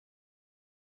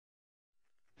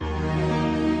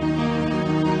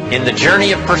In the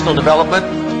journey of personal development,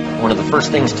 one of the first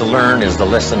things to learn is the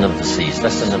lesson of the seasons. The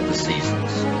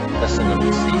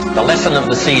lesson of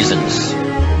the seasons.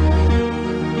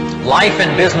 Life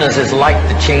and business is like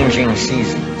the changing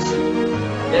seasons.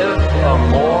 Live a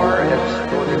more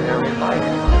extraordinary life.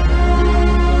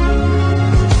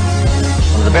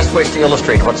 One of the best ways to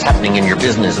illustrate what's happening in your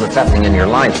business, what's happening in your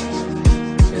life,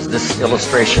 is this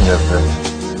illustration of the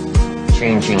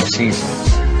changing seasons.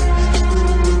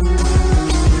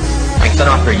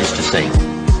 Sinatra used to sing,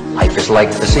 life is like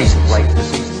the seasons, like the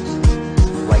seasons,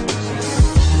 like the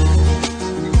seasons.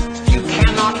 You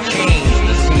cannot change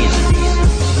the seasons.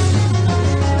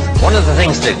 One of the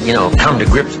things to, come to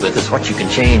grips with is what you can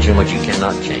change and what you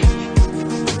cannot change.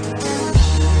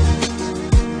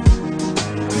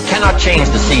 You cannot change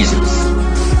the seasons.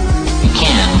 You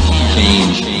can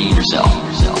change yourself.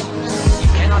 You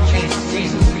cannot change the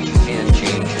seasons, but you can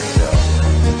change yourself.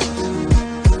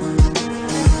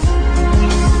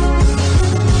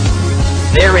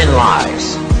 Therein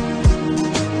lies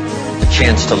the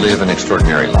chance to live an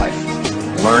extraordinary life.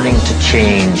 Learning to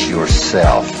change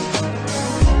yourself.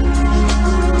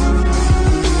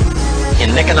 In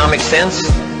an economic sense,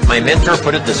 my mentor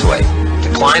put it this way.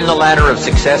 To climb the ladder of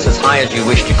success as high as you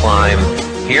wish to climb,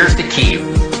 here's the key.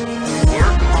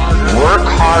 Work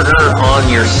harder on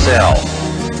yourself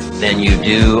than you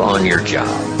do on your job.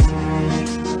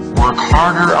 Work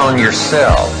harder on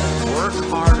yourself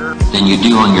than you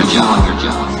do on your job.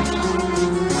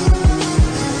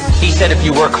 He said if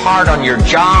you work hard on your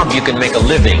job, you can make a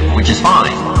living, which is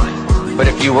fine. But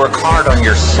if you work hard on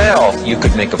yourself, you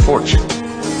could make a fortune,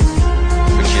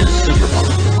 which is super fun.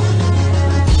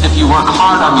 If you work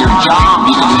hard on your job,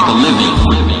 you can make a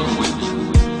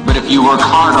living. But if you work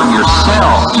hard on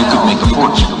yourself, you could make a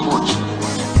fortune.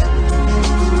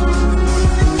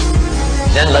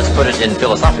 Then let's put it in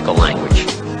philosophical language.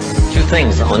 Two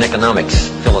things on economics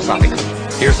philosophically.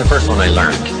 Here's the first one I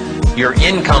learned. Your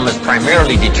income is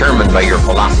primarily determined by your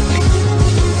philosophy.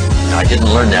 Now, I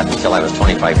didn't learn that until I was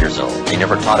 25 years old. They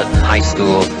never taught it in high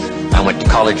school. I went to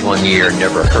college one year,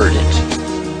 never heard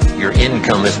it. Your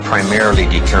income is primarily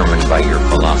determined by your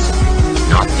philosophy,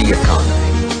 not the economy.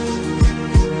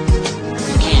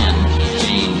 You can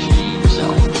change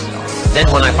yourself.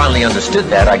 Then when I finally understood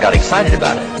that, I got excited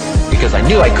about it, because I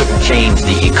knew I couldn't change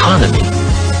the economy.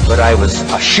 But I was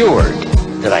assured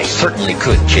that I certainly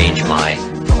could change my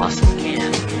philosophy.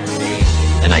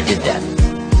 And I did that.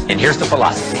 And here's the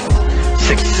philosophy.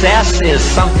 Success is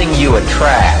something you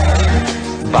attract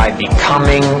by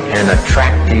becoming an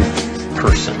attractive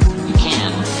person. You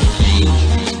can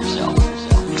change yourself.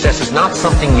 Success is not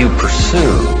something you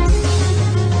pursue.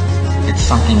 It's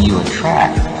something you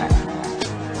attract.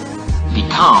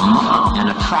 Become an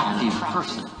attractive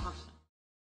person.